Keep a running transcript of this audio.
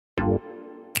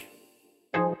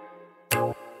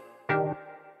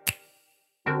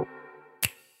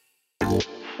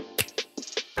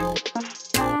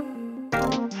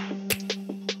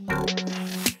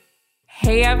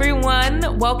Hey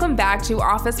everyone, welcome back to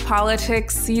Office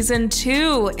Politics Season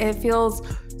 2. It feels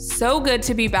so good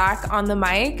to be back on the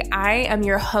mic. I am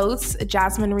your host,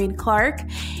 Jasmine Reed Clark,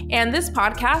 and this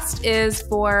podcast is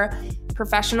for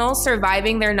professionals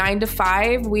surviving their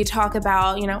 9-to-5. We talk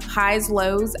about, highs,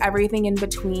 lows, everything in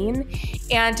between.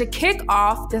 And to kick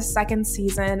off this second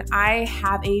season, I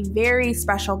have a very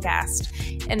special guest.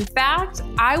 In fact,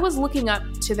 I was looking up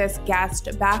to this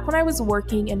guest back when I was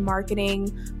working in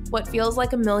marketing what feels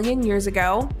like a million years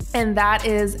ago, and that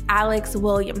is Alex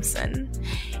Williamson.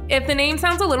 If the name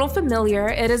sounds a little familiar,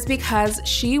 it is because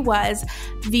she was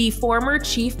the former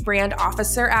chief brand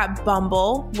officer at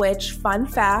Bumble, which, fun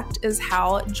fact, is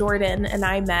how Jordan and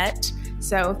I met.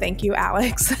 So thank you,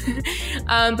 Alex.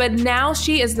 But now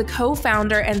she is the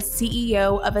co-founder and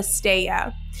CEO of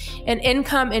Asteya, an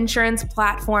income insurance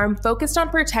platform focused on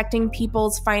protecting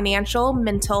people's financial,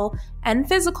 mental, and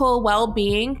physical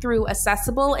well-being through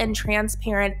accessible and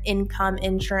transparent income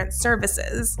insurance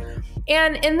services.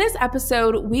 And in this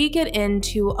episode, we get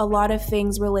into a lot of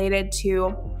things related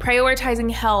to prioritizing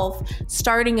health,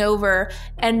 starting over,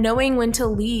 and knowing when to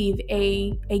leave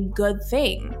a good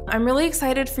thing. I'm really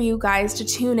excited for you guys to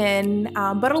tune in,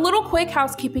 but a little quick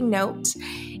housekeeping note.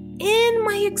 In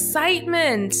my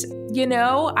excitement,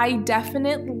 I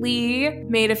definitely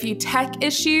made a few tech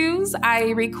issues. I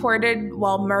recorded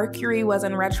while Mercury was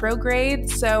in retrograde,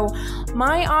 so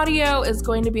my audio is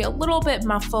going to be a little bit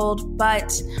muffled,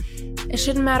 but it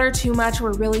shouldn't matter too much.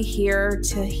 We're really here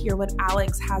to hear what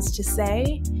Alex has to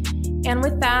say. And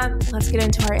with that, let's get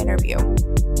into our interview.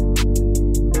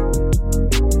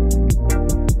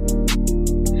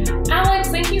 Alex,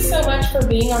 thank you so much for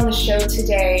being on the show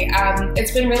today.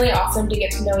 It's been really awesome to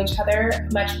get to know each other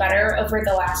much better over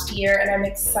the last year, and I'm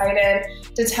excited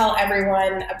to tell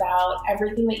everyone about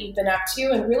everything that you've been up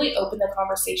to and really open the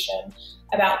conversation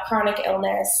about chronic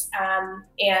illness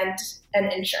and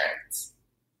insurance.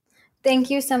 Thank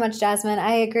you so much, Jasmine.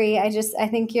 I agree. I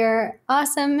think you're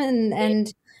awesome,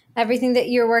 and everything that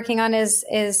you're working on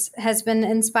has been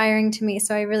inspiring to me.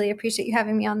 So I really appreciate you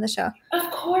having me on the show.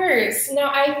 Of course. Now,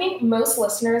 I think most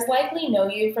listeners likely know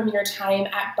you from your time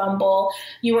at Bumble.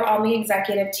 You were on the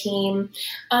executive team,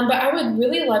 but I would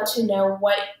really love to know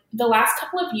what the last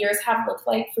couple of years have looked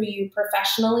like for you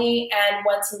professionally and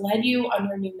what's led you on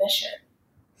your new mission.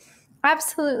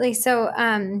 Absolutely. So,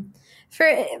 for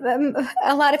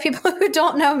a lot of people who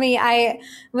don't know me, I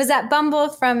was at Bumble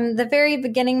from the very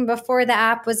beginning before the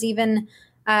app was even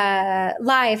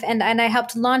live. And I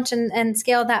helped launch and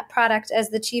scale that product as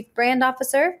the chief brand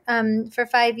officer for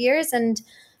 5 years. And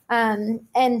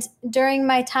during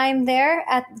my time there,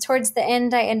 towards the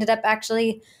end, I ended up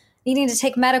actually needing to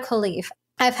take medical leave.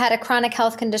 I've had a chronic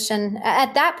health condition.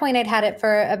 At that point, I'd had it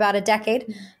for about a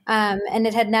decade, and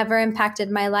it had never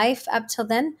impacted my life up till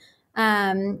then.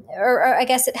 Or I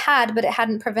guess it had, but it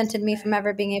hadn't prevented me from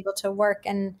ever being able to work.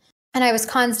 And I was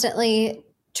constantly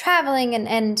traveling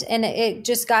and it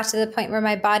just got to the point where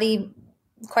my body,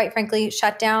 quite frankly,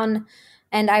 shut down,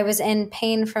 and I was in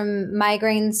pain from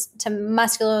migraines to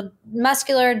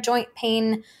muscular joint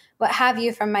pain, what have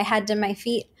you, from my head to my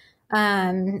feet.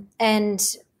 And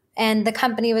the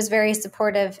company was very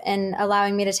supportive in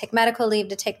allowing me to take medical leave,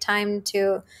 to take time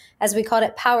to, as we called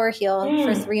it, power heal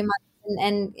for 3 months.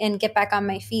 And get back on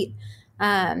my feet.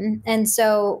 And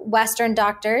so Western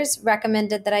doctors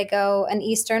recommended that I go an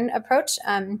Eastern approach.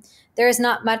 There is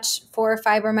not much for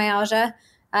fibromyalgia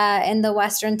in the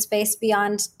Western space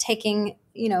beyond taking,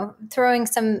 throwing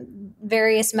some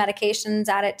various medications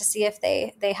at it to see if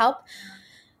they help.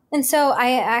 And so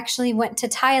I actually went to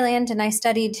Thailand and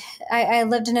I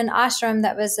lived in an ashram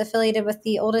that was affiliated with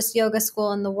the oldest yoga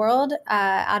school in the world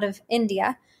out of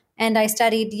India. And I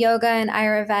studied yoga and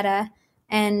Ayurveda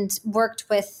and worked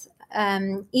with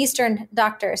Eastern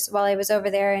doctors while I was over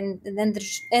there and then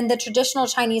in the traditional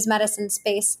Chinese medicine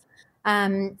space,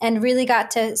 and really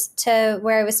got to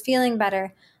where I was feeling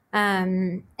better,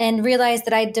 and realized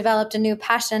that I developed a new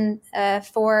passion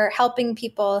for helping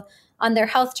people on their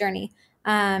health journey,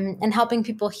 and helping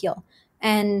people heal.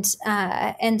 And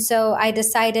so I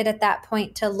decided at that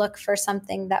point to look for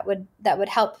something that would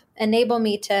help enable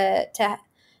me to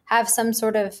have some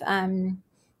sort of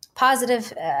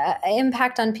positive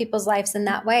impact on people's lives in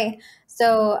that way.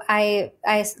 So I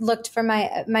looked for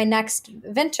my next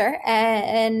venture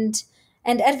and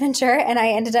adventure, and I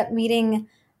ended up meeting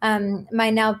my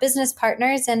now business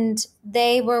partners, and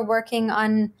they were working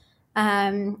on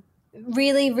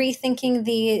really rethinking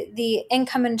the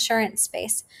income insurance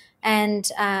space, and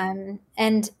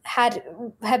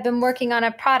had been working on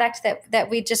a product that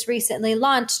we just recently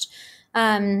launched.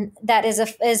 That is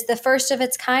the first of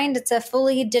its kind. It's a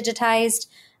fully digitized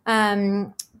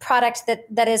product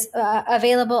that is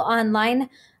available online.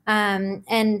 And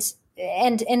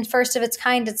first of its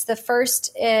kind, it's the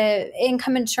first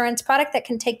income insurance product that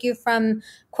can take you from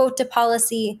quote to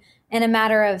policy in a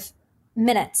matter of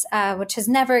minutes, which has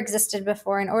never existed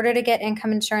before. In order to get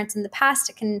income insurance in the past,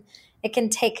 it can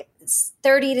take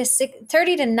 30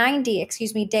 to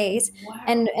 90, days. Wow.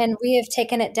 And we have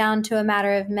taken it down to a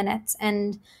matter of minutes.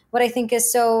 And what I think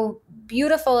is so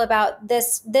beautiful about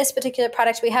this particular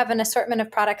product, we have an assortment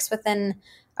of products within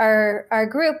our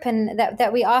group and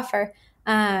that we offer.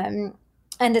 And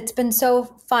it's been so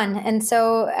fun and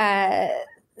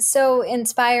so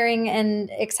inspiring and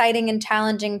exciting and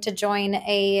challenging to join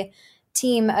a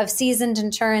team of seasoned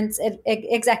insurance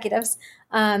executives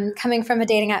coming from a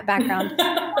dating app background.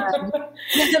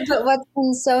 But what's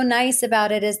been so nice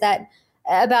about it is that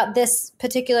about this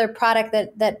particular product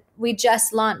that we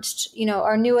just launched,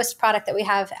 our newest product that we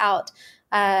have out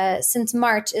since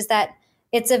March, is that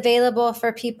it's available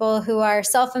for people who are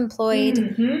self-employed,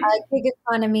 gig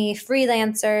economy,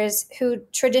 freelancers who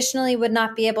traditionally would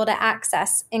not be able to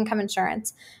access income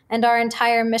insurance. And our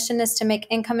entire mission is to make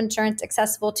income insurance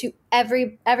accessible to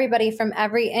everybody from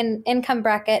every income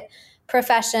bracket,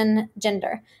 profession,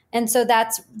 gender. And so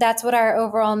that's what our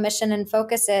overall mission and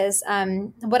focus is.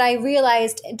 What I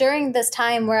realized during this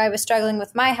time where I was struggling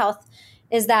with my health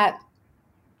is that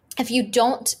if you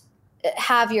don't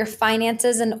have your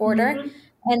finances in order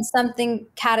and something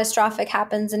catastrophic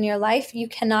happens in your life, you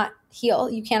cannot heal.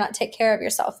 You cannot take care of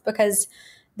yourself because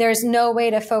there's no way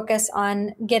to focus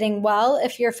on getting well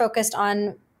if you're focused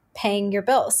on paying your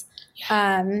bills.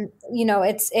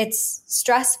 It's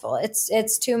stressful.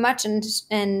 It's too much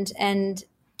and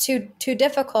too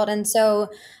difficult. And so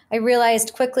I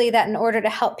realized quickly that in order to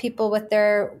help people with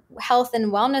their health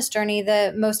and wellness journey,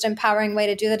 the most empowering way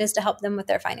to do that is to help them with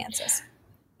their finances.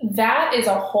 That is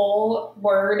a whole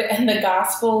word in the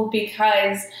gospel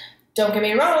because, don't get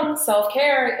me wrong,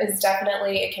 self-care is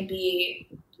definitely, it can be,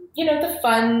 the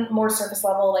fun, more surface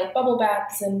level, like bubble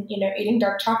baths and, eating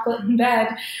dark chocolate in bed.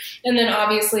 And then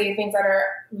obviously things that are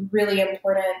really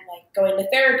important, like going to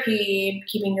therapy,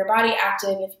 keeping your body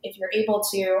active if you're able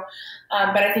to.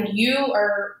 But I think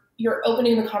you're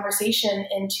opening the conversation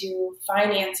into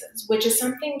finances, which is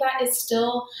something that is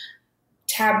still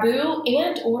taboo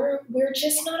or we're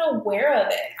just not aware of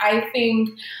it. I think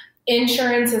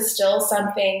insurance is still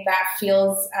something that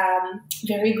feels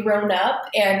very grown up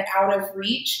and out of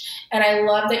reach. And I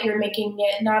love that you're making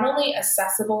it not only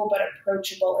accessible, but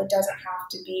approachable. It doesn't have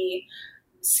to be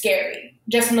scary,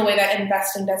 just in the way that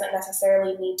investing doesn't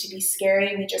necessarily need to be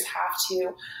scary. We just have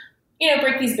to,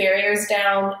 break these barriers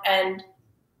down and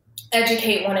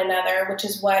educate one another, which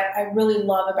is what I really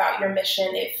love about your mission.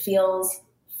 It feels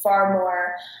far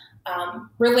more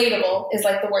relatable is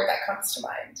like the word that comes to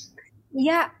mind.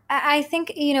 Yeah, I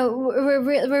think,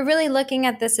 we're really looking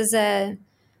at this as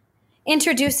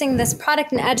introducing this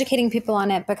product and educating people on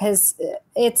it because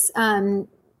it's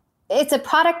a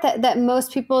product that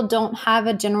most people don't have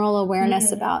a general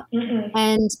awareness about.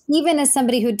 And even as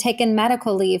somebody who'd taken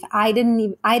medical leave, I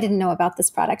didn't know about this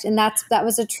product. And that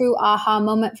was a true aha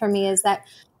moment for me, is that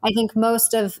I think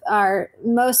most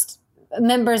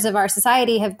members of our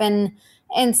society have been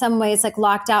in some ways like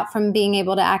locked out from being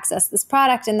able to access this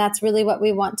product. And that's really what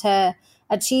we want to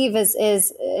achieve is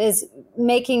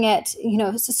making it,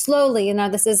 slowly,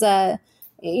 this is a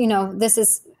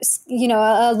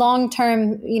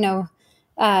long-term,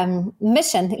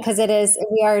 mission, because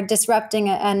we are disrupting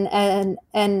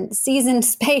an seasoned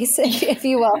space, if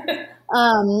you will,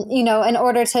 in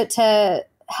order to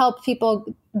help people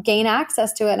gain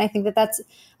access to it. And I think I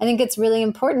think it's really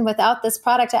important. Without this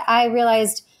product, I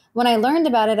realized when I learned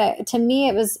about it, to me,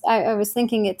 I was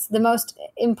thinking it's the most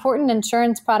important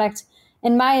insurance product,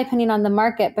 in my opinion, on the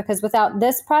market, because without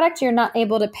this product, you're not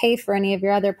able to pay for any of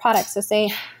your other products. So say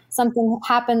something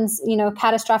happens,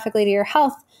 catastrophically to your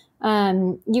health,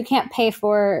 you can't pay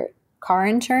for car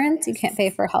insurance, you can't pay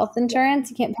for health insurance,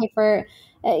 you can't pay for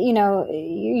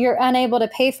you're unable to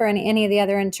pay for any of the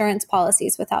other insurance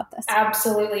policies without this.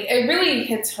 Absolutely. It really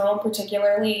hits home,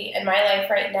 particularly in my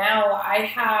life right now.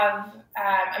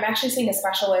 I'm actually seeing a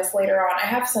specialist later on. I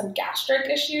have some gastric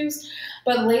issues,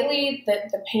 but lately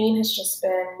the pain has just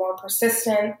been more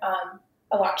persistent,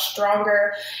 a lot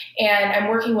stronger. And I'm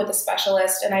working with a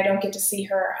specialist and I don't get to see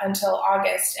her until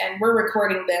August. And we're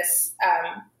recording this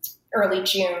early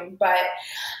June, but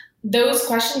those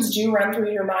questions do run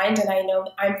through your mind. And I know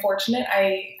I'm fortunate.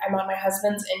 I'm on my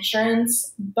husband's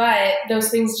insurance, but those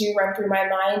things do run through my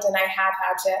mind. And I have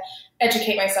had to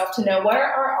educate myself to know what are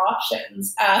our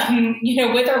options,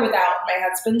 with or without my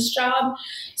husband's job.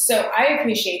 So I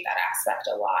appreciate that aspect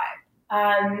a lot.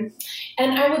 And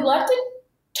I would love to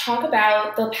talk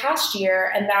about the past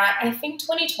year and that I think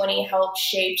 2020 helped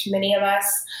shape many of us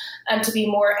to be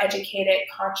more educated,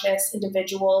 conscious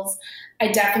individuals. I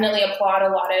definitely applaud a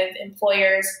lot of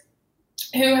employers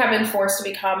who have been forced to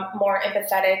become more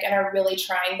empathetic and are really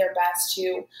trying their best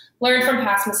to learn from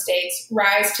past mistakes,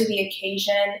 rise to the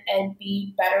occasion, and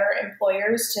be better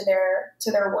employers to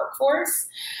their workforce.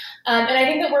 And I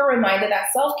think that we're reminded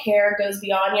that self-care goes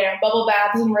beyond, bubble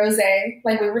baths and rosé,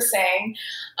 like we were saying.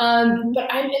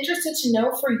 But I'm interested to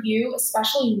know for you,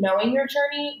 especially knowing your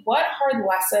journey, what hard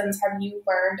lessons have you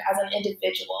learned as an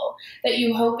individual that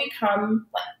you hope become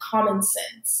like common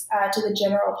sense to the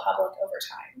general public over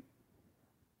time?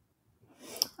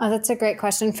 Oh, that's a great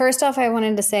question. First off, I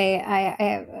wanted to say,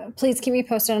 I please keep me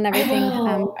posted on everything.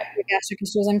 Your gastric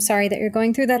issues. I'm sorry that you're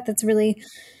going through that. That's really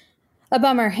a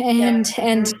bummer and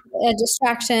a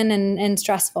distraction and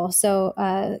stressful.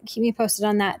 So keep me posted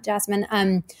on that,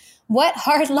 Jasmine. What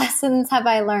hard lessons have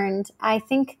I learned? I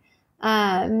think,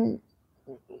 I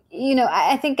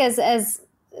think as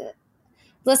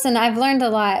listen, I've learned a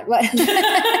lot. A lot of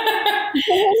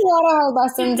hard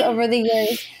lessons over the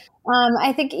years.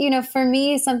 I think, for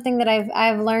me, something that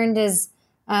I've learned is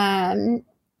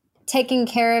taking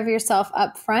care of yourself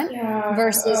up front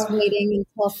versus waiting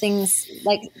until things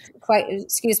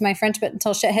excuse my French, but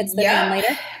until shit hits the fan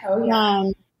later.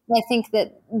 I think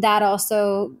that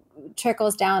also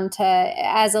trickles down to,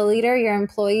 as a leader, your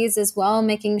employees as well,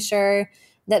 making sure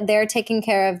that they're taking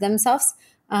care of themselves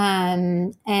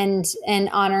and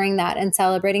honoring that and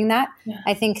celebrating that. Yeah.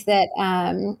 I think that,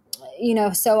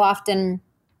 so often,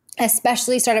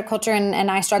 especially startup culture,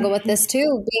 and I struggle with this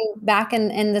too, being back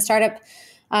in the startup,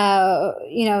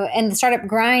 and the startup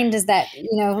grind is that,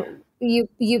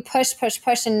 you push,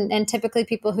 and typically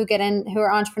people who get in, who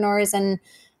are entrepreneurs and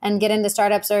get into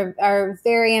startups are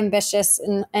very ambitious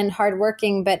and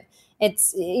hardworking, but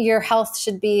it's, your health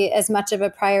should be as much of a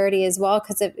priority as well.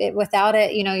 Cause without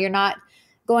it, you're not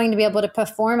going to be able to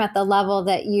perform at the level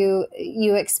that you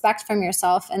expect from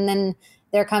yourself. And then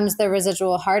there comes the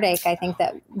residual heartache. I think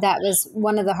that was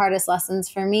one of the hardest lessons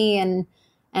for me,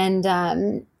 and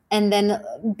then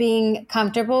being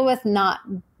comfortable with not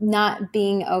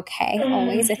being okay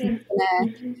always. I think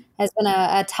has been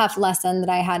a tough lesson that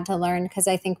I had to learn, because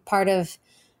I think part of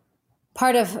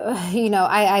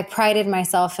I prided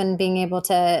myself in being able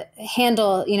to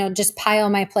handle, just pile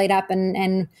my plate up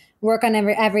and work on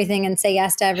everything and say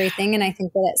yes to everything. And I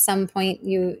think that at some point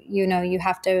you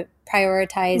have to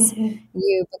prioritize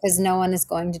you, because no one is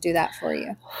going to do that for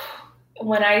you.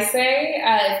 When I say,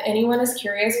 if anyone is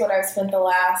curious what I've spent the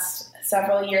last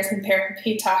several years in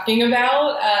therapy talking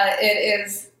about, it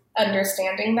is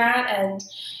understanding that. And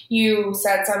you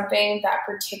said something that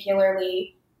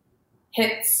particularly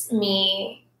hits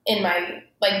me in my,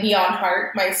 beyond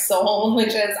heart, my soul,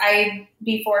 which is I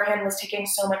beforehand was taking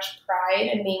so much pride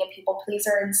in being a people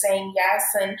pleaser and saying yes,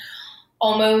 and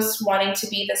almost wanting to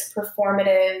be this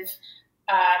performative,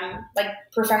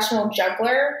 professional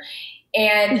juggler.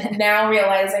 And now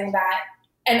realizing that,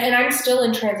 and I'm still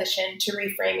in transition to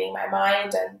reframing my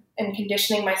mind and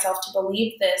conditioning myself to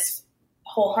believe this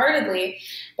wholeheartedly,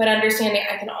 but understanding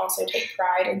I can also take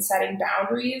pride in setting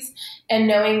boundaries and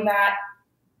knowing that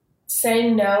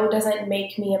saying no doesn't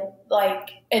make me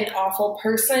an awful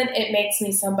person. It makes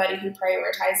me somebody who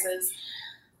prioritizes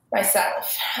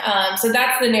myself. So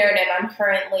that's the narrative I'm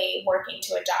currently working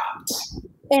to adopt.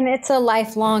 And it's a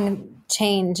lifelong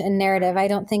change and narrative. I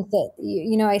don't think that,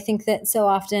 I think that so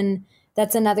often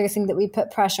that's another thing that we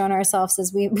put pressure on ourselves,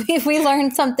 is we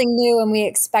learn something new and we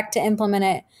expect to implement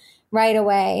it right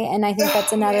away. And I think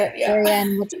that's another area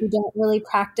in which we don't really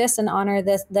practice and honor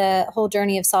the whole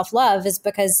journey of self-love, is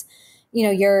because,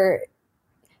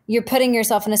 you're putting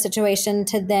yourself in a situation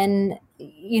to then,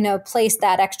 place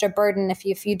that extra burden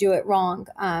if you do it wrong,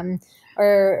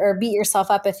 or beat yourself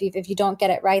up if you don't get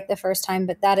it right the first time.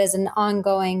 But that is an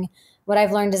ongoing, what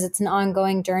I've learned is it's an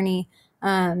ongoing journey,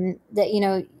 that,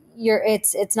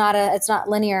 it's not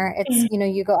linear. It's,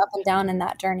 you go up and down in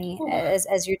that journey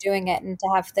as you're doing it, and to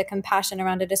have the compassion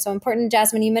around it is so important.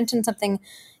 Jasmine, you mentioned something,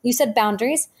 you said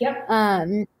boundaries. Yep.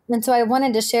 And so I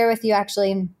wanted to share with you,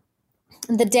 actually,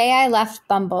 the day I left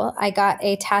Bumble, I got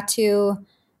a tattoo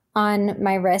on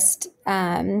my wrist,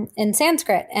 in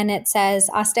Sanskrit, and it says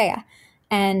Asteya.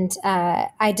 And,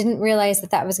 I didn't realize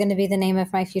that was going to be the name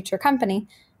of my future company.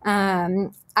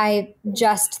 I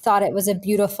just thought it was a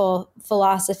beautiful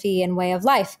philosophy and way of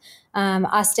life.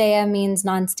 Asteya means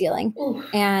non-stealing. Ooh.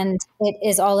 And it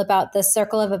is all about the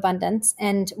circle of abundance.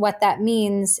 And what that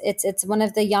means, it's one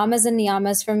of the yamas and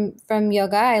niyamas from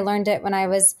yoga. I learned it when I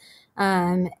was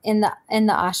in the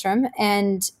ashram,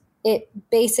 and it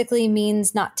basically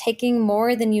means not taking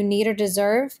more than you need or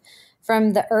deserve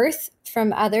from the earth,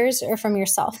 from others, or from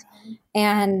yourself.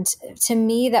 And to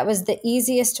me, that was the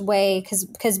easiest way,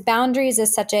 because boundaries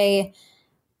is such a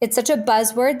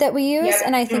buzzword that we use. Yep.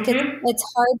 And I think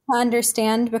it's hard to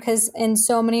understand, because in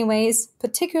so many ways,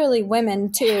 particularly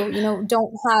women too,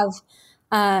 don't have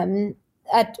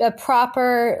a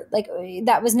proper, like,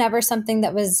 that was never something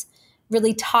that was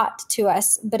really taught to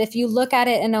us. But if you look at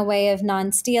it in a way of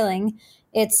non-stealing,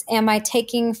 it's, am I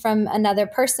taking from another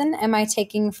person? Am I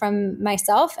taking from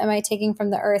myself? Am I taking from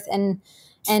the earth? And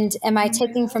am I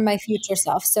taking from my future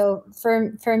self? So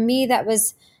for me, that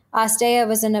was, Asteya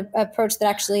was an approach that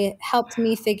actually helped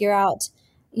me figure out,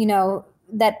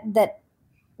 that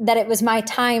it was my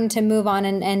time to move on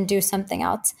and do something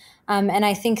else. And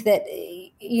I think that,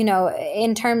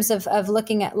 in terms of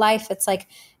looking at life, it's like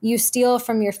you steal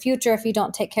from your future if you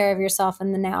don't take care of yourself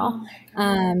in the now.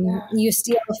 You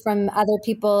steal from other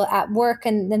people at work.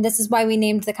 And this is why we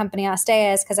named the company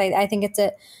Asteya, is because I think it's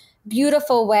a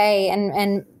beautiful way.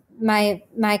 And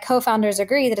my co-founders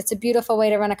agree that it's a beautiful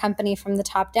way to run a company from the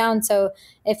top down. So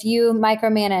if you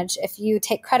micromanage, if you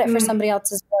take credit for somebody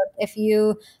else's work, if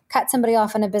you cut somebody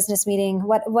off in a business meeting,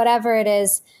 whatever it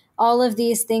is, all of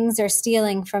these things are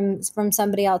stealing from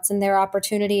somebody else and their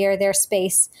opportunity or their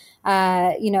space,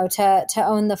 to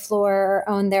own the floor or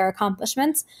own their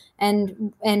accomplishments.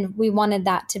 And we wanted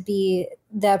that to be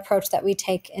the approach that we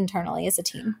take internally as a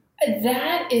team.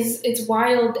 It's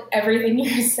wild, everything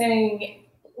you're saying.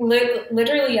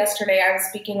 Literally yesterday, I was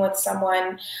speaking with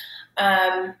someone.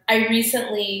 I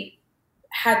recently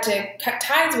had to cut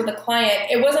ties with a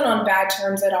client. It wasn't on bad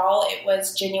terms at all. It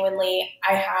was genuinely,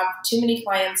 I have too many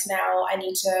clients now. I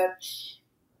need to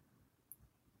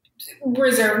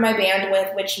reserve my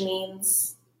bandwidth, which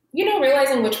means,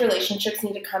 realizing which relationships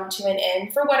need to come to an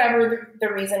end for whatever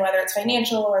the reason, whether it's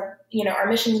financial or, our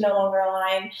missions no longer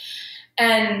align.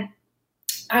 And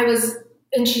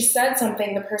she said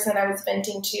something, the person I was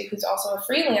venting to, who's also a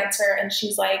freelancer, and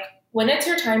she's like, when it's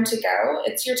your time to go,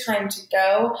 it's your time to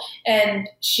go. And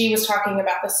she was talking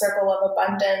about the circle of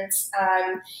abundance.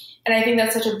 And I think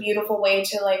that's such a beautiful way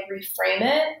to reframe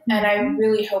it. And I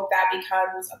really hope that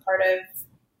becomes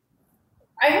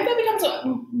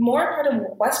more part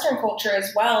of Western culture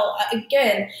as well.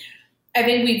 Again, I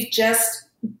think we've just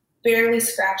barely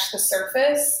scratched the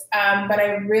surface. But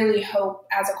I really hope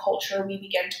as a culture we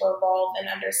begin to evolve and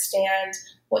understand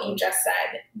what you just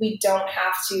said. We don't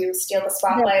have to steal the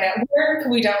spotlight at work.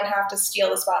 We don't have to steal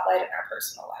the spotlight in our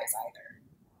personal lives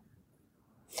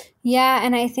either. Yeah.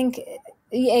 And I think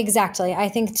exactly. I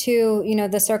think too,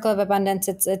 the circle of abundance,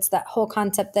 it's that whole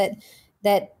concept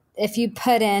that if you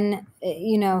put in,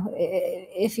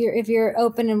 if you're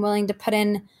open and willing to put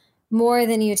in more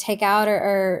than you take out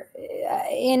or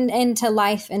into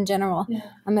life in general,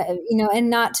 and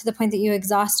not to the point that you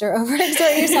exhaust or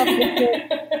overexert yourself.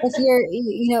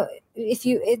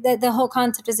 The whole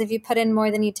concept is if you put in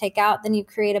more than you take out, then you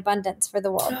create abundance for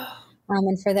the world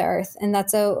and for the earth. And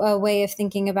that's a way of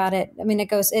thinking about it. I mean, it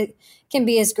can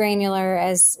be as granular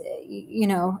as,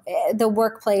 the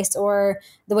workplace or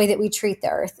the way that we treat the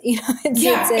earth.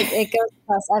 It goes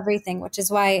across everything, which is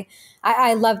why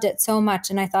I loved it so much.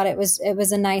 And I thought it was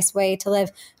a nice way to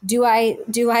live. Do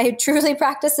I truly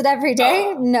practice it every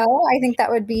day? No, I think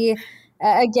that would be,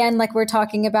 again, like we're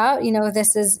talking about,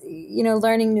 this is,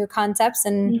 learning new concepts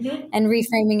and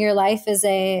reframing your life is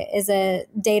a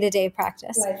day-to-day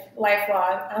practice.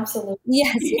 Lifelong, absolutely.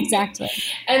 Yes, exactly.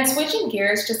 And switching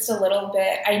gears just a little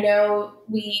bit, I know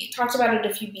we talked about it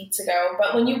a few weeks ago,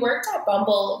 but when you worked at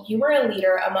Bumble, you were a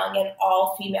leader among an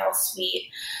all-female suite.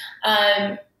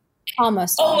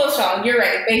 Almost all. You're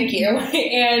right. Thank you.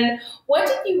 And what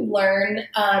did you learn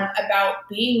about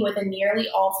being with a nearly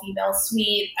all-female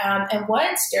suite, and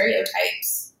what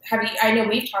stereotypes I know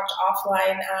we've talked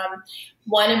offline.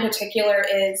 One in particular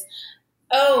is,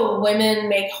 women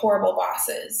make horrible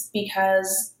bosses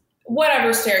because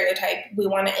whatever stereotype we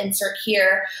want to insert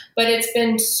here, but it's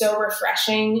been so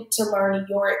refreshing to learn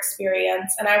your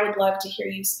experience. And I would love to hear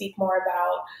you speak more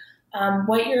about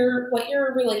what your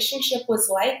relationship was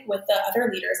like with the other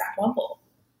leaders at Bumble.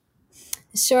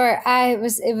 Sure. It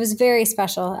was very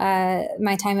special.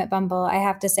 My time at Bumble, I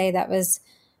have to say that was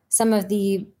some of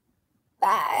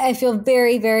I feel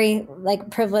very, very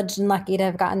privileged and lucky to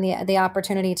have gotten the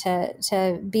opportunity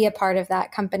to be a part of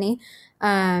that company.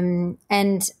 And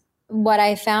what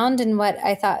I found and what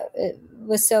I thought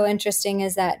was so interesting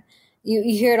is that you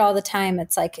hear it all the time.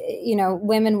 It's like,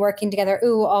 women working together.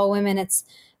 Ooh, all women, it's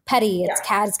petty. It's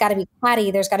got to be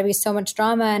catty. There's got to be so much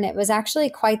drama. And it was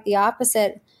actually quite the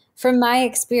opposite. From my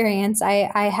experience,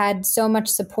 I had so much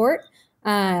support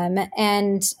And,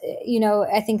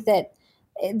 I think that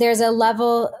there's a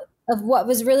level of what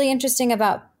was really interesting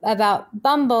about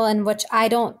Bumble, and which I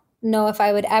don't know if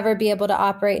I would ever be able to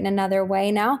operate in another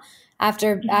way now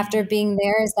after being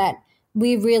there, is that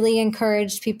we really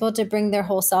encouraged people to bring their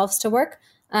whole selves to work.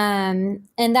 And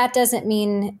that doesn't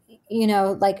mean,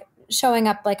 like showing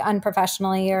up like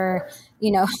unprofessionally or,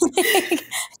 like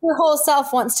your whole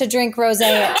self wants to drink rosé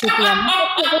at 2 p.m.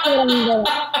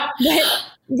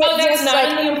 But that's not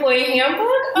in the employee handbook?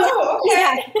 Oh, okay.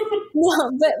 Yeah.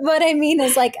 No, but what I mean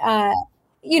is like,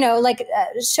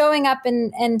 showing up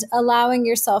and allowing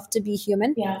yourself to be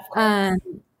human. Yeah.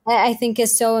 I think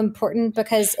is so important,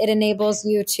 because it enables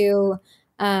you to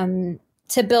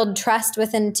build trust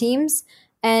within teams.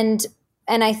 And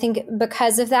I think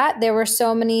because of that, there were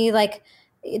so many like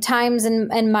times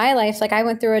in my life, like I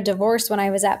went through a divorce when I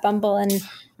was at Bumble,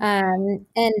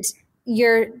 and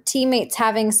your teammates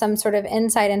having some sort of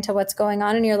insight into what's going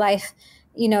on in your life,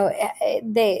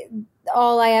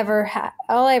 all I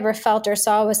ever felt or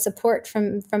saw was support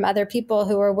from other people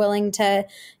who were willing to,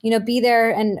 be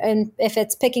there. And if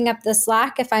it's picking up the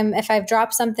slack, if I've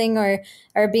dropped something or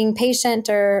being patient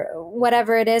or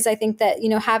whatever it is, I think that,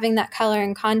 having that color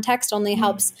and context only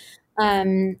helps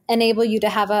enable you to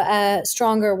have a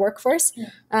stronger workforce.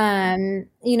 And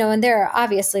there are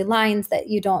obviously lines that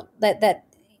you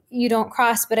don't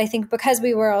cross, but I think because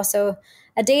we were also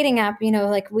a dating app,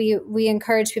 like we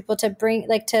encourage people to bring,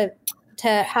 like to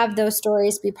have those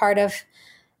stories be part of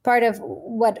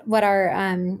what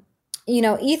our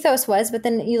ethos was. But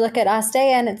then you look at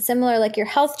Asteya, and it's similar, like your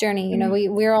health journey.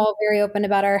 We're all very open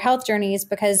about our health journeys,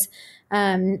 because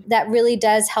that really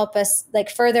does help us like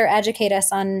further educate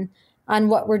us on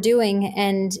what we're doing.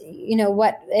 And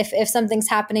what if something's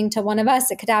happening to one of us,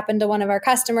 it could happen to one of our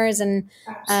customers, and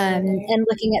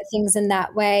looking at things in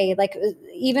that way. Like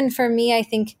even for me, I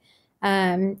think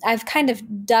I've kind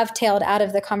of dovetailed out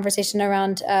of the conversation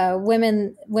around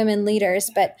women leaders,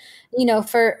 but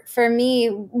for me,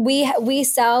 we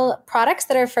sell products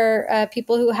that are for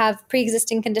people who have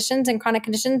pre-existing conditions and chronic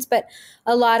conditions, but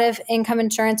a lot of income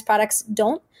insurance products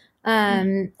don't.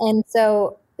 And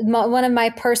so one of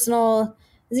my personal,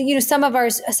 some of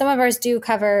ours do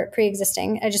cover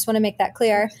pre-existing. I just want to make that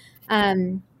clear.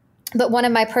 But one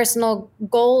of my personal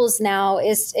goals now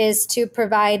is to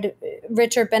provide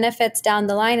richer benefits down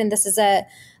the line. And this is a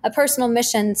personal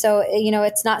mission. So,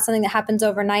 it's not something that happens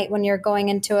overnight when you're going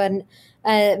into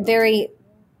a very,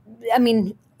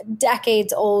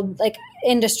 decades old like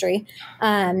industry,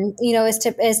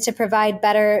 is to provide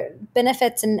better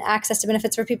benefits and access to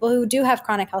benefits for people who do have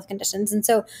chronic health conditions. And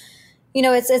so,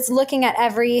 it's looking at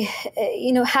every,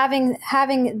 having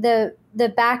the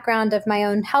background of my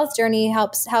own health journey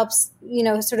helps,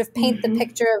 sort of paint the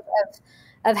picture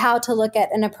of how to look at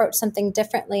and approach something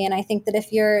differently. And I think that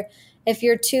if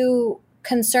you're too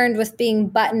concerned with being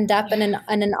buttoned up in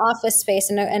an office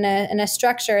space in a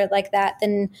structure like that,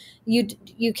 then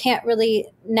you can't really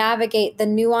navigate the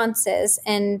nuances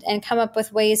and come up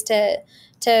with ways to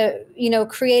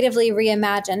creatively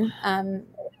reimagine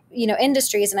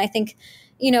industries. And I think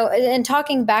and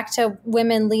talking back to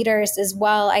women leaders as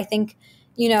well, I think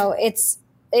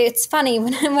it's funny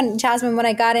when Jasmine, when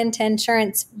I got into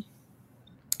insurance,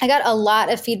 I got a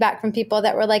lot of feedback from people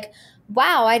that were like,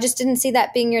 wow, I just didn't see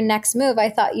that being your next move. I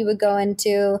thought you would go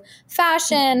into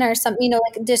fashion or something,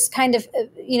 like just kind of,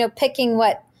 picking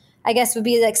what I guess would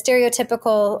be like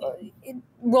stereotypical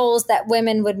roles that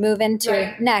women would move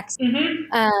into next.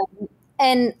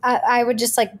 And I would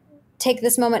just like take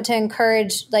this moment to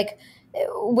encourage like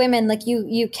women, like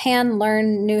you can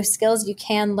learn new skills, you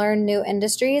can learn new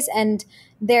industries. And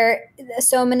there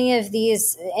so many of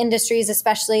these industries,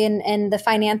 especially in the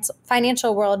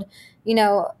financial world,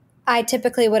 I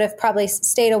typically would have probably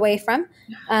stayed away from.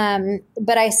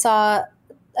 But I saw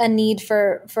a need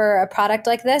for a product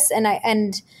like this. And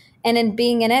in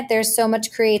being in it, there's so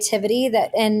much creativity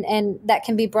that that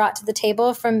can be brought to the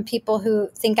table from people who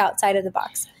think outside of the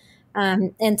box,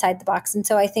 inside the box. And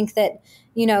so I think that,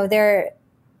 they're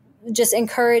just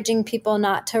encouraging people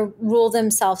not to rule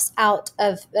themselves out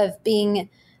of being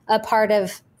a part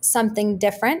of something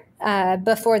different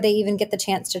before they even get the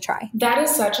chance to try. That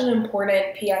is such an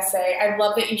important PSA. I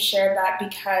love that you shared that,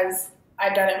 because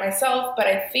I've done it myself, but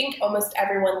I think almost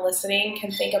everyone listening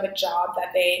can think of a job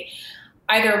that they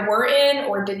either were in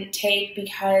or didn't take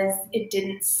because it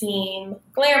didn't seem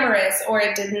glamorous or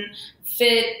it didn't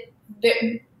fit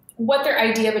what their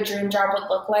idea of a dream job would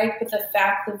look like. But the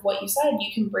fact of what you said,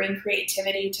 you can bring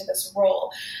creativity to this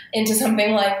role, into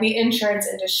something like the insurance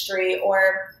industry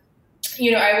or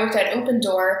I worked at Open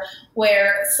Door,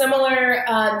 where similar,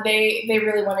 they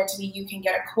really wanted to be, you can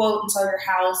get a quote and sell your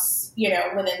house,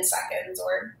 within seconds,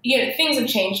 or, things have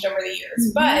changed over the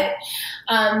years. But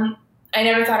I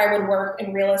never thought I would work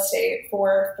in real estate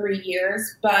for 3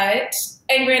 years.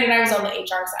 And granted, I was on the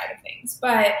HR side of things,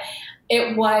 but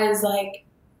it was like,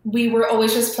 we were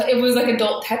always just it was like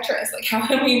adult Tetris. Like, how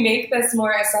can we make this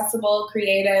more accessible,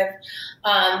 creative?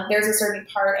 There's a certain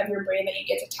part of your brain that you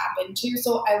get to tap into.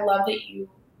 So I love that you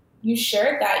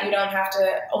shared that. You don't have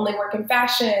to only work in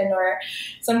fashion or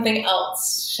something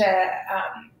else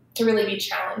to really be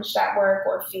challenged at work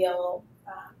or feel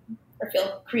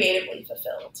creatively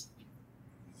fulfilled.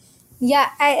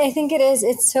 Yeah, I think it is.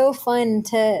 It's so fun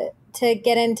to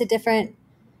get into different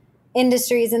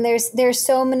industries, and there's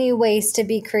so many ways to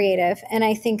be creative. And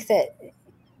I think that,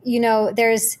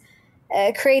 there's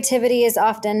creativity is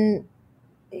often,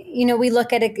 we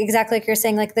look at it exactly like you're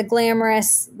saying, like the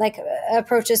glamorous, like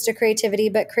approaches to creativity,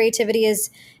 but creativity is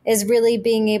really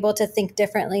being able to think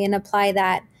differently and apply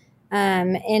that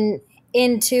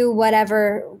into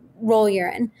whatever role you're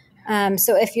in.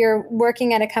 So if you're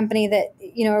working at a company that,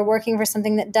 or working for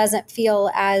something that doesn't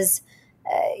feel as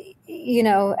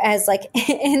as like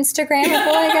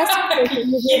Instagrammable, I guess,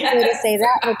 yes. Way to say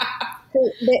that.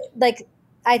 Like,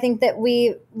 I think that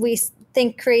we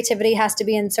think creativity has to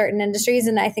be in certain industries,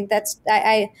 and I think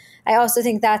I also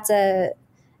think that's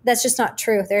just not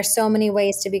true. There's so many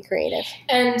ways to be creative.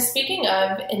 And speaking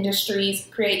of industries,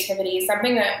 creativity,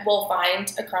 something that we'll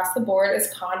find across the board is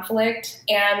conflict.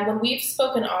 And when we've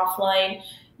spoken offline,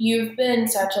 you've been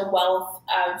such a wealth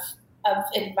of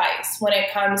advice when it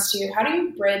comes to how do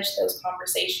you bridge those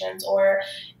conversations, or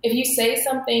if you say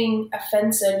something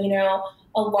offensive,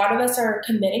 a lot of us are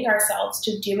committing ourselves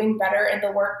to doing better in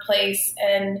the workplace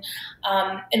and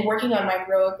working on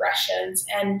microaggressions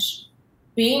and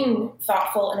being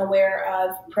thoughtful and aware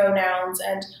of pronouns,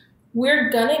 and we're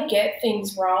gonna get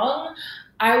things wrong.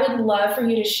 I would love for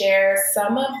you to share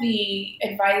some of the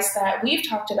advice that we've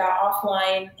talked about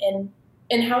offline and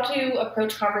how to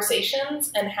approach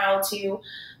conversations and how to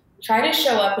try to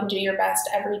show up and do your best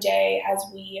every day as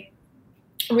we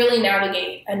really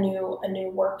navigate a new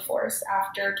workforce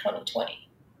after 2020.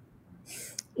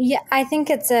 Yeah, I think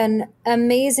it's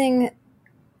amazing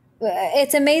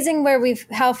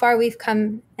how far we've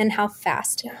come and how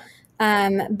fast.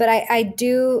 Yeah. But I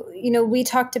do, we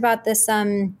talked about this,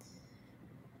 that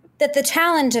the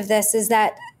challenge of this is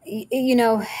that,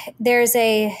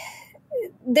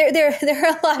 there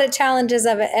are a lot of challenges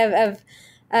of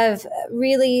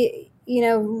really,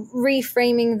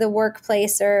 reframing the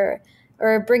workplace or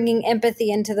bringing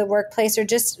empathy into the workplace, or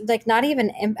just like it's not even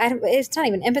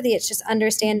empathy. It's just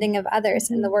understanding of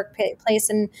others in the workplace.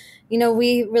 And,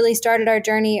 we really started our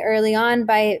journey early on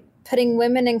by putting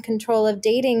women in control of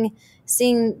dating,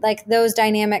 seeing like those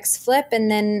dynamics flip.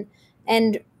 And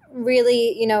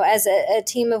really, as a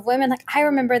team of women, like I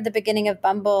remember at the beginning of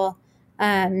Bumble,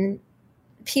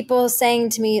 people saying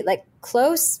to me, like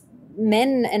close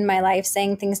men in my life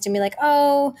saying things to me like,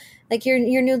 oh, like your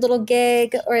new little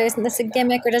gig, or isn't this a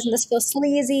gimmick, or doesn't this feel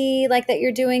sleazy, like that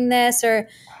you're doing this, or,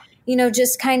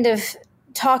 just kind of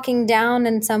talking down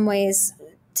in some ways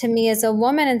to me as a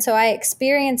woman. And so I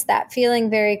experienced that feeling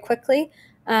very quickly,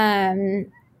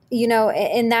 in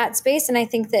that space. And I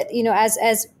think that,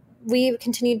 as we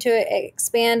continue to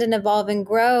expand and evolve and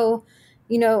grow,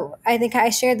 I think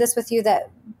I shared this with you that,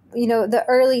 the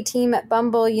early team at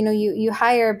Bumble, you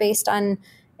hire based on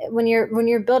when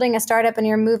you're building a startup and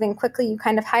you're moving quickly, you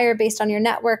kind of hire based on your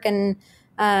network. And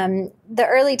the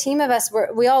early team of us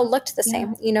we all looked the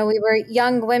same. We were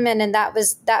young women, and that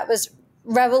was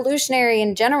revolutionary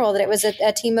in general, that it was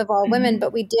a team of all women,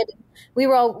 but we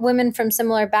were all women from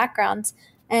similar backgrounds.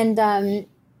 And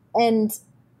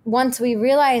once we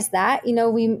realized that,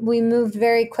 we moved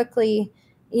very quickly,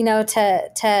 with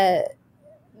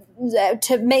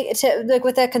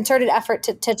a concerted effort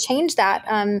to change that,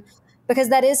 because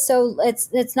that is so,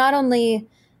 it's not only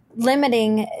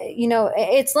limiting,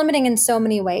 it's limiting in so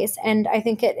many ways. And I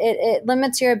think it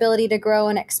limits your ability to grow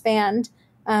and expand.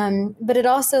 But it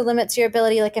also limits your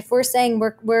ability. Like if we're saying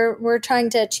we're trying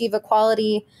to achieve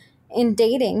equality in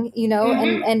dating,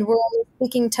 and we're only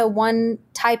speaking to one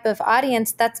type of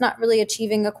audience, that's not really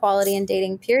achieving equality in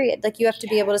dating, period. Like you have to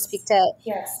be able to speak to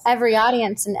every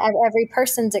audience and every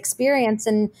person's experience.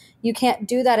 And you can't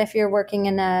do that if you're working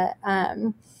in a,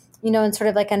 in sort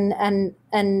of like an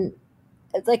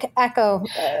echo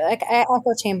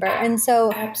chamber. And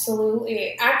so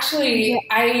absolutely. Actually,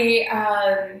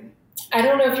 I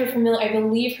don't know if you're familiar. I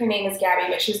believe her name is Gabby,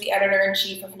 but she's the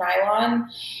editor-in-chief of Nylon.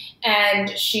 And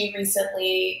she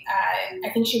recently, I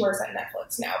think she works at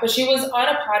Netflix now, but she was on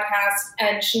a podcast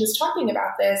and she was talking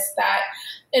about this,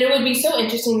 and it would be so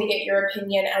interesting to get your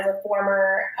opinion as a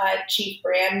former chief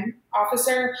brand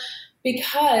officer,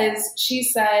 because she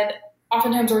said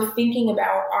oftentimes we're thinking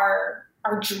about our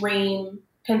dream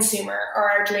consumer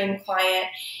or our dream client.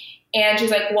 And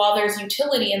she's like, while there's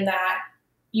utility in that,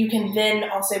 you can then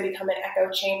also become an echo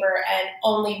chamber and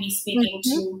only be speaking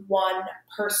to one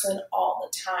person all the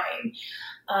time.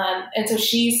 And so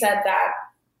she said that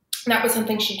was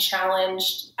something she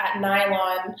challenged at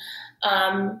Nylon.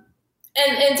 And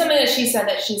something that she said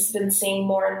that she's been seeing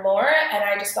more and more. And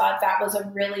I just thought that was a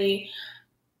really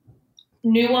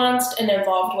nuanced and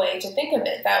evolved way to think of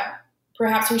it, that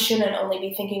perhaps we shouldn't only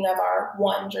be thinking of our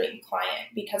one dream client,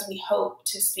 because we hope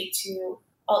to speak to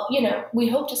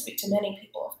many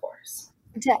people, of course.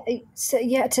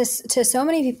 To so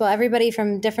many people, everybody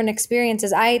from different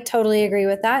experiences. I totally agree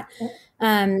with that.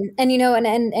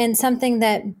 And something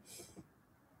that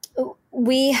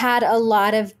we had a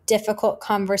lot of difficult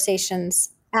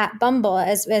conversations at Bumble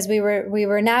as we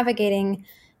were navigating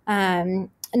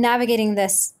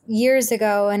this years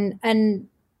ago, and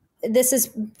this is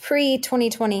pre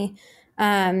 2020.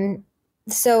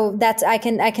 So that's I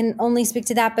can only speak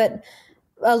to that, but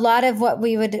a lot of what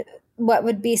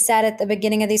would be said at the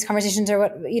beginning of these conversations, or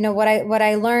what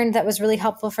I learned that was really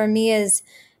helpful for me is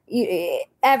you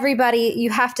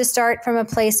have to start from a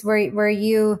place where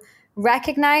you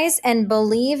recognize and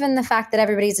believe in the fact that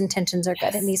everybody's intentions are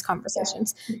good in these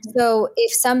conversations. So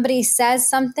if somebody says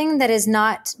something that is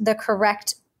not the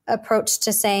correct approach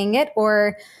to saying it,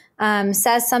 or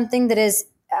says something that is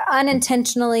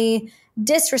unintentionally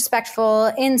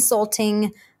disrespectful,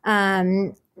 insulting,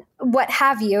 what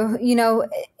have you,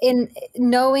 in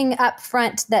knowing up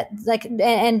front that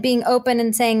and being open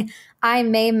and saying, I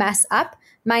may mess up.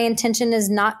 My intention is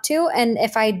not to. And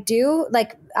if I do,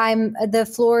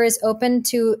 the floor is open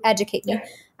to educate me.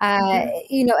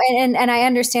 And I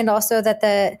understand also that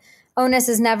the onus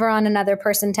is never on another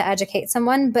person to educate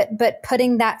someone, but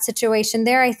putting that situation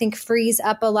there, I think, frees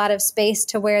up a lot of space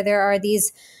to where there are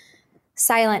these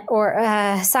silent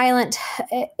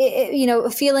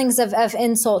feelings of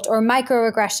insult or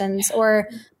microaggressions or,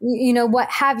 what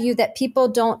have you, that people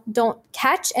don't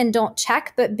catch and don't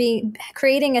check, but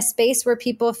creating a space where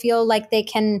people feel like they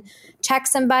can check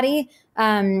somebody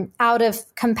out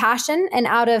of compassion and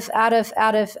out of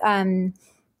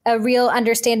a real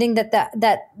understanding that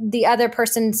the other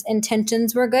person's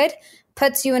intentions were good,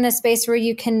 puts you in a space where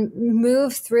you can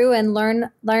move through and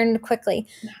learn quickly.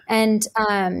 And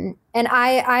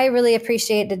I really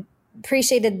appreciated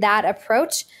that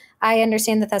approach. I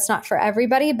understand that that's not for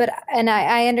everybody, and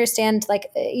I understand,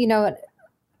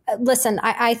 listen,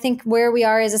 I think where we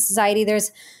are as a society,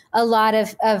 there's a lot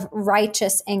of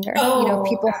righteous anger.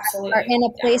 People absolutely. Are in a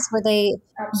place where they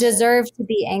deserve to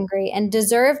be angry and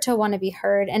deserve to want to be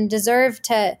heard and deserve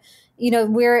to,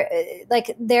 we're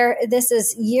this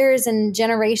is years and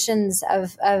generations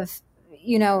of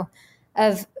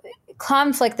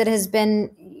conflict that has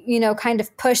been, kind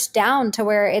of pushed down to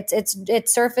where it's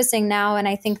surfacing now. And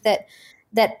I think that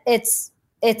it's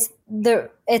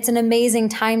an amazing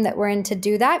time that we're in to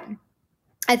do that.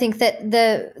 I think that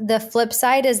the flip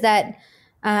side is that,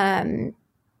 I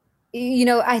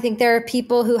think there are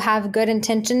people who have good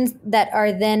intentions that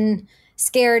are then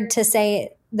scared to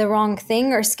say the wrong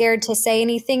thing or scared to say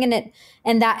anything,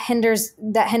 and that hinders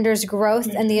growth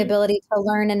and the ability to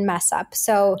learn and mess up.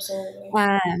 So,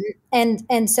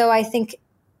 and so I think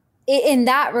in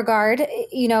that regard,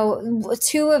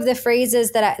 two of the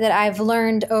phrases that I've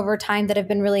learned over time that have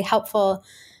been really helpful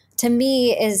to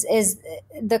me is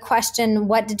the question,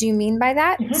 what did you mean by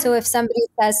that? Mm-hmm. So if somebody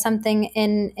says something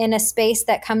in a space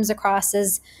that comes across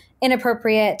as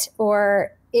inappropriate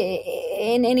or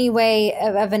in any way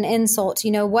of an insult,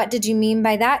 what did you mean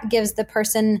by that? Gives the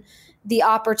person the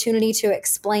opportunity to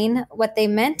explain what they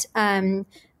meant.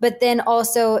 But then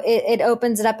also it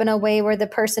opens it up in a way where the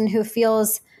person who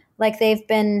feels like they've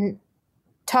been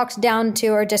talked down to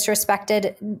or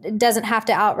disrespected doesn't have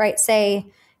to outright say,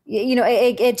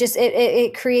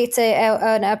 it creates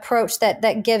an approach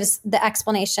that gives the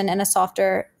explanation in a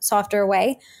softer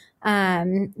way,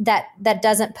 that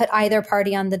doesn't put either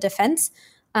party on the defense.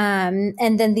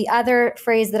 And then the other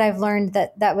phrase that I've learned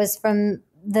that was from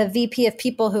the VP of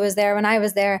people who was there when I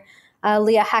was there,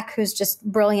 Leah Heck, who's just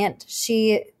brilliant.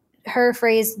 Her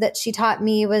phrase that she taught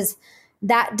me was,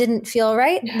 that didn't feel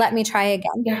right. Yeah. Let me try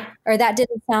again. Yeah. Or that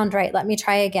didn't sound right. Let me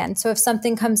try again. So if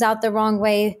something comes out the wrong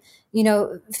way,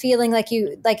 feeling like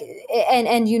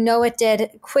and it did,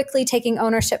 quickly taking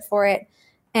ownership for it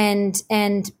and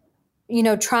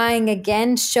trying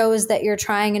again shows that you're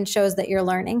trying and shows that you're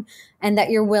learning and that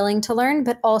you're willing to learn.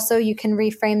 But also you can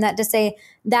reframe that to say,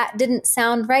 that didn't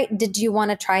sound right. Did you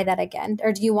want to try that again?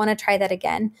 Or do you want to try that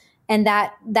again? And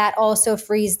that also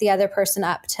frees the other person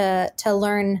up to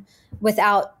learn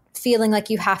without feeling like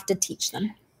you have to teach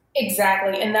them.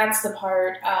 Exactly. And that's the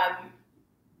part,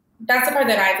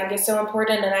 that I think is so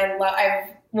important. And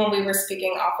when we were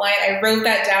speaking offline, I wrote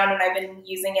that down and I've been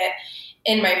using it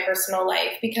in my personal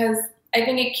life, because I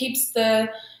think it keeps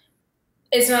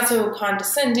it's not so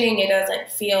condescending. It doesn't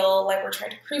feel like we're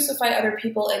trying to crucify other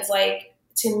people. It's like,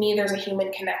 to me, there's a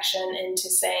human connection into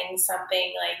saying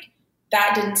something like,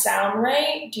 that didn't sound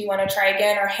right. Do you want to try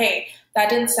again? Or, hey, that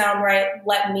didn't sound right.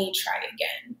 Let me try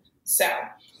again. So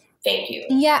thank you.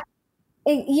 Yeah.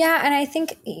 Yeah. And I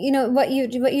think, what you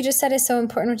just said is so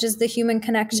important, which is the human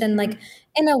connection, like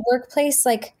in a workplace,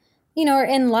 like, or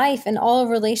in life and all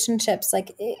relationships,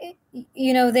 like,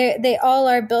 they all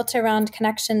are built around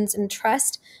connections and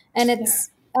trust. And it's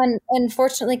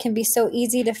unfortunately can be so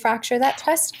easy to fracture that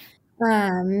trust.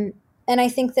 And I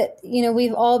think that,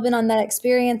 we've all been on that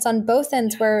experience on both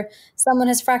ends where someone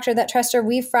has fractured that trust or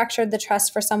we've fractured the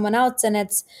trust for someone else. And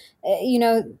it's,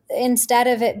 instead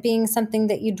of it being something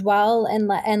that you dwell and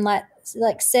let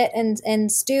like sit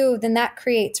and stew, then that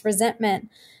creates resentment.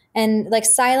 And like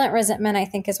silent resentment, I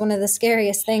think, is one of the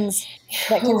scariest things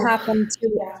that can happen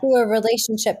to a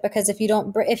relationship, because if you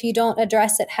don't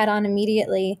address it head on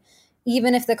immediately,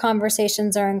 even if the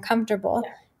conversations are uncomfortable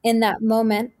in that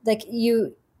moment, like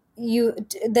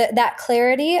that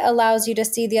clarity allows you to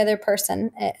see the other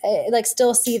person, like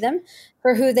still see them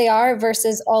for who they are,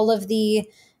 versus all of the,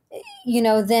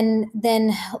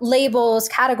 then labels,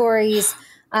 categories,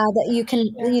 that you can,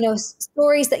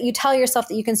 stories that you tell yourself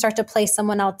that you can start to place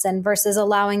someone else in, versus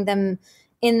allowing them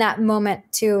in that moment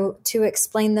to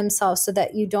explain themselves so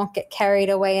that you don't get carried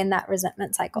away in that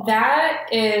resentment cycle. That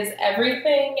is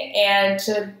everything. And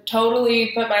to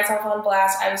totally put myself on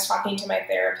blast, I was talking to my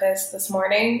therapist this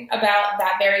morning about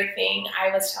that very thing.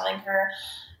 I was telling her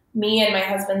me and my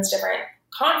husband's different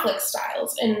conflict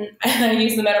styles. And I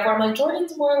use the metaphor, I'm like,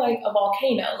 Jordan's more like a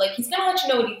volcano. Like, he's going to let you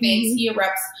know what he thinks. He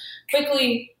erupts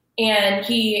quickly, and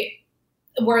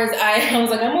whereas I was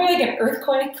like, I'm more like an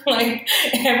earthquake, like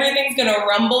everything's going to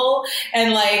rumble,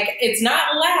 and like, it's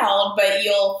not loud, but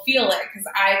you'll feel it, because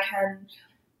I can,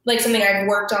 like, something I've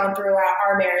worked on throughout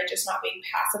our marriage is not being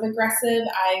passive aggressive.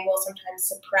 I will sometimes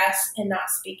suppress and not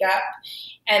speak up,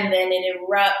 and then it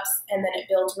erupts, and then it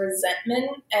builds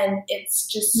resentment, and it's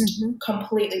just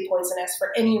completely poisonous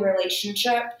for any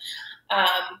relationship.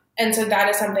 And so that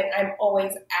is something I'm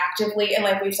always actively, and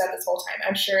like we've said this whole time,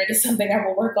 I'm sure it is something I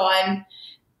will work on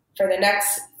for the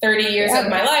next 30 years of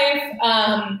my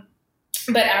life.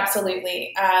 But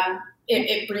absolutely,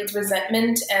 it breeds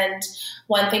resentment. And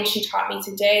one thing she taught me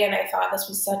today, and I thought this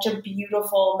was such a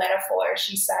beautiful metaphor,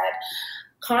 she said,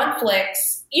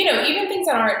 conflicts, even things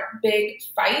that aren't big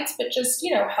fights, but just,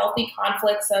 healthy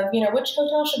conflicts of, which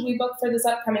hotel should we book for this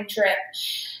upcoming trip?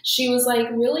 She was like,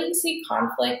 really see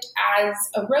conflict as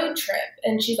a road trip.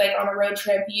 And she's like, on a road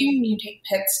trip, you take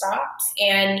pit stops,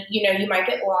 and, you might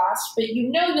get lost, but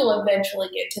you'll eventually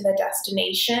get to the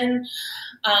destination.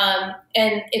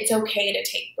 And it's okay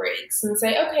to take breaks and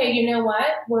say, okay, you know what?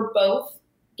 We're both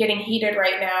getting heated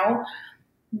right now.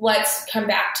 Let's come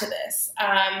back to this.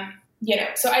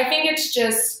 So I think it's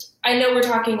just, I know we're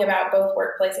talking about both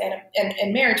workplace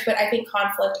and marriage, but I think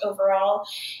conflict overall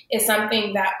is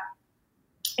something that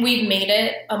we've made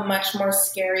it a much more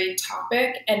scary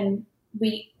topic, and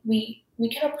we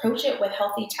can approach it with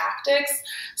healthy tactics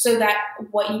so that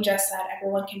what you just said,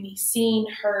 everyone can be seen,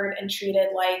 heard, and treated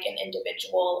like an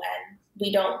individual, and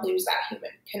we don't lose that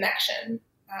human connection.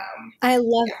 I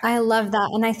love that.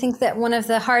 And I think that one of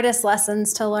the hardest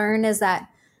lessons to learn is that,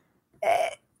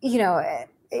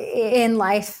 in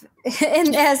life,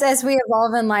 and as we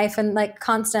evolve in life, and like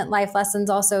constant life lessons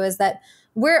also, is that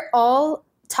we're all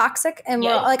toxic, and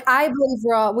we're all, like, I believe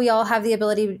we all have the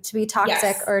ability to be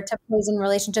toxic or to poison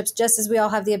relationships, just as we all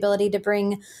have the ability to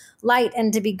bring light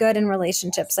and to be good in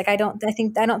relationships. Like, I don't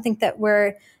think that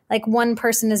we're like one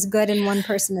person is good and one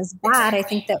person is bad. Exactly. I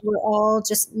think that we're all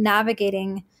just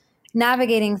navigating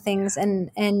things, and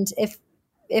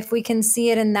if we can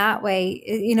see it in that way,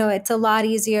 it's a lot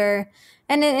easier.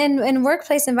 And in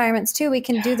workplace environments too, we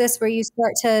can do this where you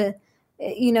start to,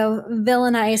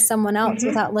 villainize someone else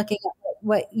without looking at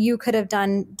what you could have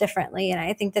done differently. And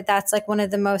I think that that's like one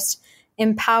of the most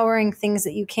empowering things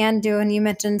that you can do. And you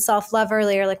mentioned self-love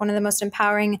earlier, like one of the most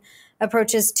empowering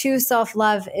approaches to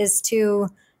self-love is to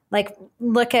like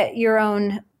look at your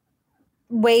own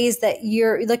ways that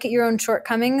look at your own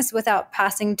shortcomings without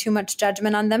passing too much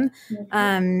judgment on them.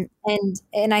 And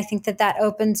I think that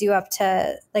opens you up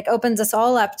to, like, opens us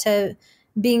all up to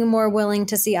being more willing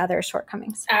to see other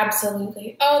shortcomings.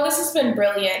 Absolutely. Oh, this has been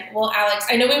brilliant. Well, Alex,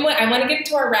 I know I want to get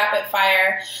into our rapid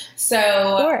fire.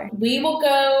 So Sure. We will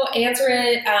go answer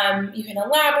it. You can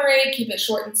elaborate, keep it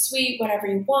short and sweet, whatever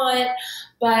you want.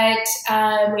 But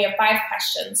we have 5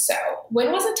 questions. So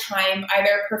when was a time,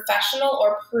 either professional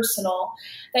or personal,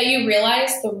 that you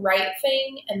realized the right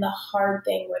thing and the hard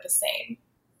thing were the same?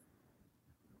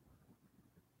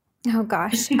 Oh,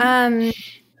 gosh.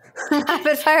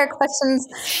 Rapid fire questions.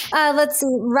 Let's see.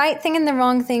 Right thing and the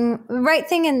wrong thing. Right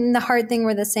thing and the hard thing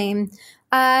were the same.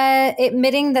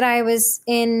 Admitting that I was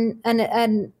in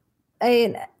an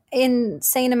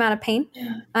insane amount of pain,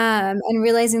 and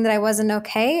realizing that I wasn't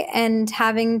okay, and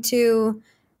having to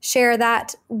share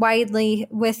that widely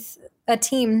with a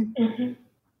team,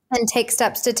 and take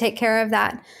steps to take care of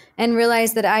that, and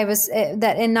realize that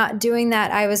that in not doing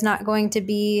that, I was not going to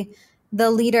be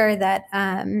the leader that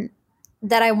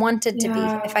I wanted to be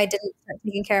if I didn't start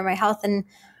taking care of my health. And,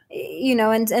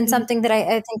 and something that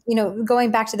I think,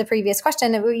 going back to the previous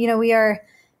question, we are,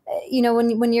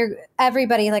 when you're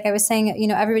everybody, like I was saying,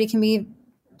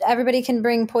 everybody can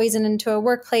bring poison into a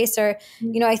workplace, or,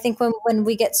 I think when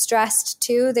we get stressed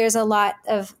too, there's a lot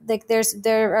of, like,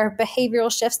 there are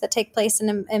behavioral shifts that take place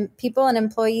in people and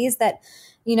employees that,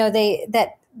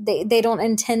 they don't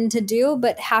intend to do,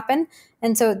 but happen.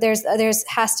 And so there's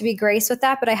has to be grace with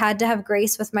that, but I had to have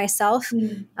grace with myself.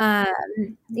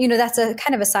 That's a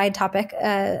kind of a side topic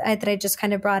that I just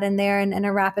kind of brought in there in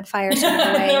a rapid fire sort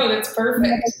of way. No, that's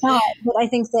perfect. But I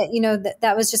think that,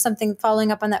 that was just something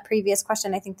following up on that previous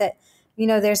question. I think that,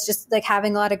 there's just like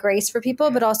having a lot of grace for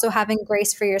people, but also having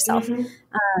grace for yourself.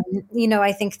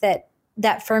 I think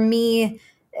that for me,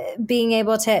 being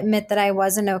able to admit that I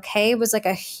wasn't okay was like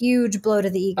a huge blow to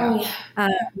the ego,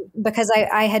 because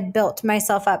I had built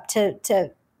myself up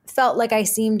to felt like I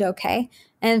seemed okay,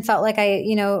 and felt like I,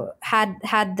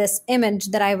 had this image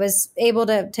that I was able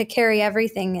to carry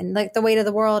everything and like the weight of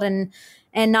the world, and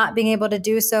not being able to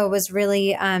do so was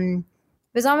really, it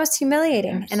was almost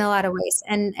humiliating in a lot of ways.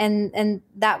 And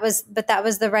that was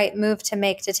the right move to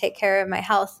make, to take care of my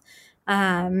health,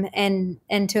 and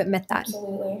to admit that.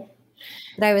 Absolutely.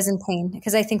 That I was in pain,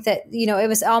 because I think that, it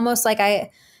was almost like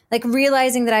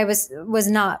realizing that I was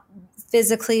not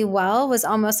physically well was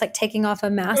almost like taking off a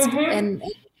mask. And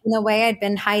in a way I'd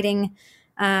been hiding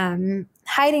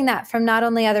that from not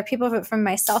only other people, but from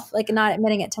myself, like not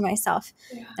admitting it to myself.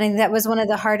 And I think that was one of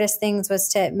the hardest things, was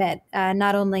to admit,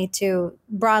 not only to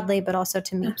broadly, but also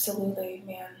to me. Absolutely,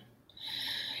 man.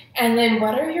 And then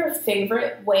what are your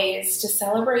favorite ways to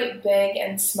celebrate big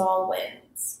and small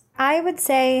wins? I would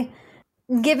say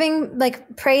giving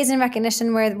like praise and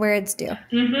recognition where it's due, so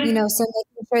making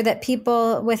sure that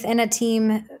people within a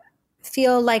team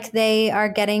feel like they are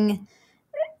getting,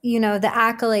 the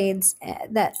accolades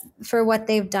that for what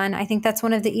they've done. I think that's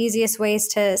one of the easiest ways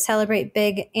to celebrate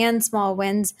big and small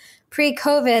wins.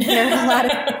 Pre-COVID, there were a lot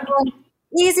of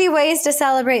easy ways to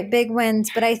celebrate big wins,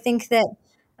 but I think that,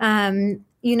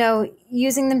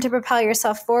 using them to propel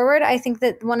yourself forward. I think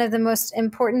that one of the most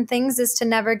important things is to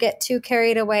never get too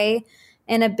carried away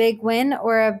in a big win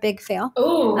or a big fail.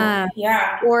 Or a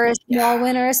small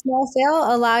win or a small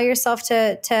fail. Allow yourself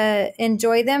to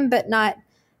enjoy them, but not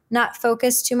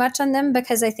focus too much on them,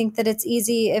 because I think that it's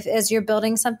easy as you're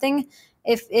building something,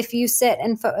 if you sit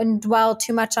and dwell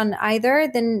too much on either,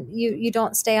 then you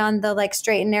don't stay on the like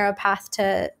straight and narrow path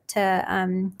to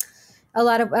a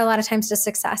lot of times to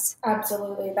success.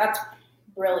 Absolutely. That's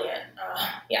brilliant.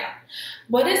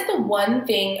 What is the one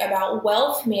thing about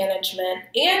wealth management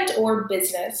and or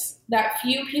business that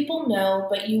few people know,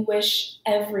 but you wish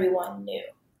everyone knew?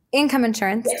 Income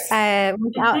insurance. Yes.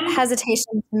 Without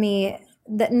hesitation, to me,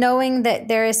 that knowing that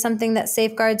there is something that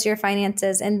safeguards your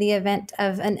finances in the event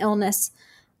of an illness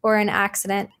or an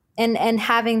accident, and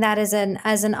having that as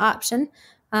an option,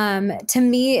 to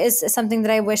me is something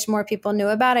that I wish more people knew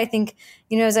about. I think,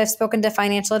 as I've spoken to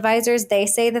financial advisors, they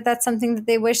say that that's something that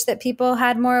they wish that people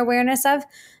had more awareness of.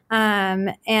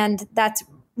 And that's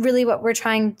really what we're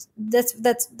trying.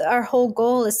 That's our whole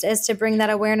goal is to bring that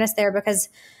awareness there, because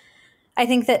I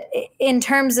think that in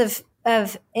terms of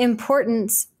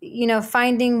importance,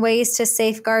 finding ways to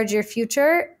safeguard your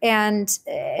future and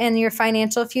your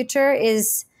financial future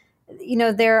is,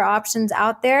 there are options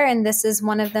out there, and this is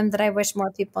one of them that I wish more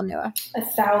people knew of.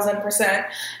 1,000%.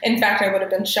 In fact, I would have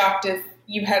been shocked if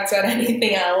you had said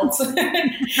anything else. And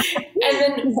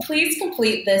then please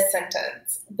complete this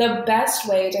sentence. The best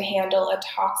way to handle a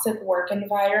toxic work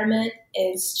environment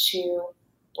is to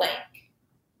blank.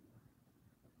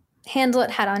 handle it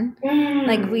head on.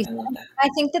 I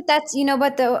think that's,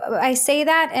 I say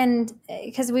that, and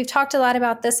because we've talked a lot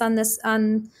about this on this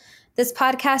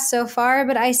podcast so far,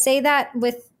 but I say that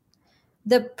with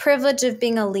the privilege of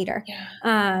being a leader,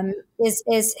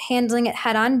 is handling it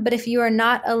head on. But if you are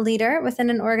not a leader within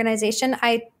an organization,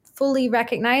 I fully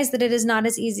recognize that it is not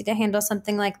as easy to handle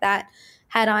something like that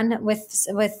head on with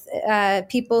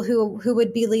people who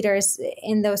would be leaders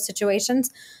in those situations.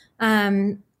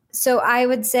 So I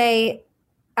would say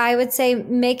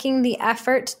making the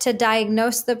effort to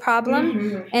diagnose the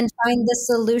problem and find the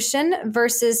solution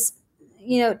versus,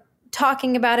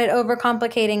 talking about it,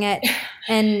 overcomplicating it,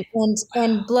 and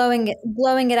blowing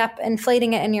it up,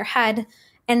 inflating it in your head.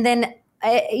 And then,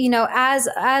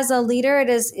 as a leader,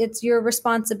 it's your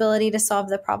responsibility to solve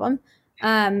the problem.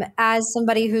 As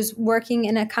somebody who's working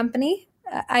in a company,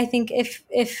 I think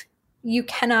if you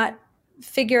cannot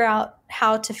figure out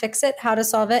how to fix it, how to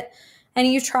solve it, and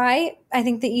you try, I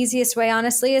think the easiest way,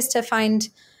 honestly, is to find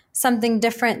something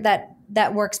different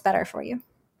that works better for you.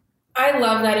 I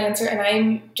love that answer. And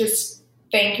I'm just,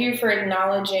 thank you for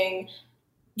acknowledging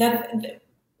that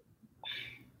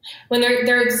when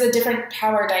there's a different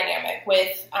power dynamic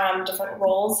with different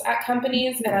roles at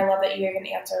companies. And I love that you gave an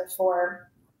answer for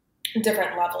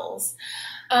different levels.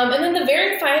 And then the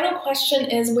very final question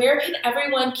is, where can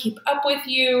everyone keep up with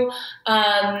you?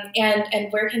 And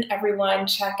where can everyone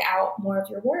check out more of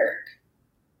your work?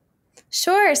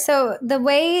 Sure. So the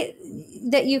way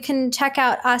that you can check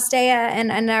out Astea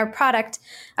and our products,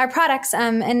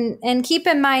 and keep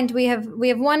in mind, we have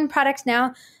one product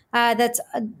now that's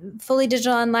fully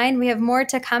digital online. We have more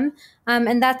to come,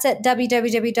 and that's at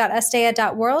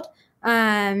www.astea.world.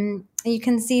 You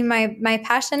can see my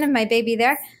passion and my baby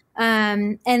there.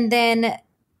 And then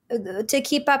to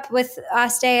keep up with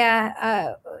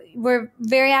Astea, we're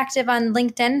very active on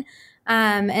LinkedIn.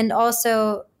 And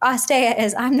also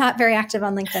Astea I'm not very active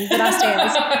on LinkedIn, but Astea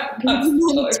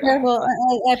is terrible.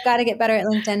 I've got to get better at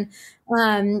LinkedIn.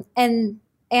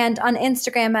 And on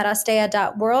Instagram at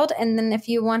astea.world. And then if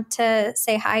you want to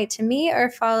say hi to me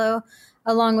or follow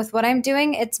along with what I'm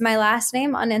doing, it's my last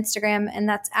name on Instagram, and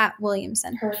that's at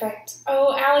Williamson. Perfect.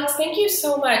 Oh, Alex, thank you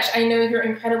so much. I know you're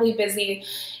incredibly busy,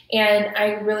 and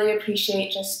I really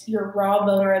appreciate just your raw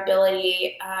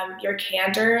vulnerability, your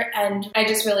candor, and I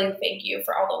just really thank you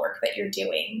for all the work that you're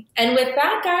doing. And with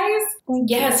that, guys,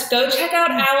 go check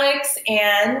out Alex,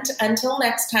 and until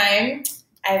next time,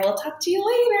 I will talk to you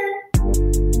later.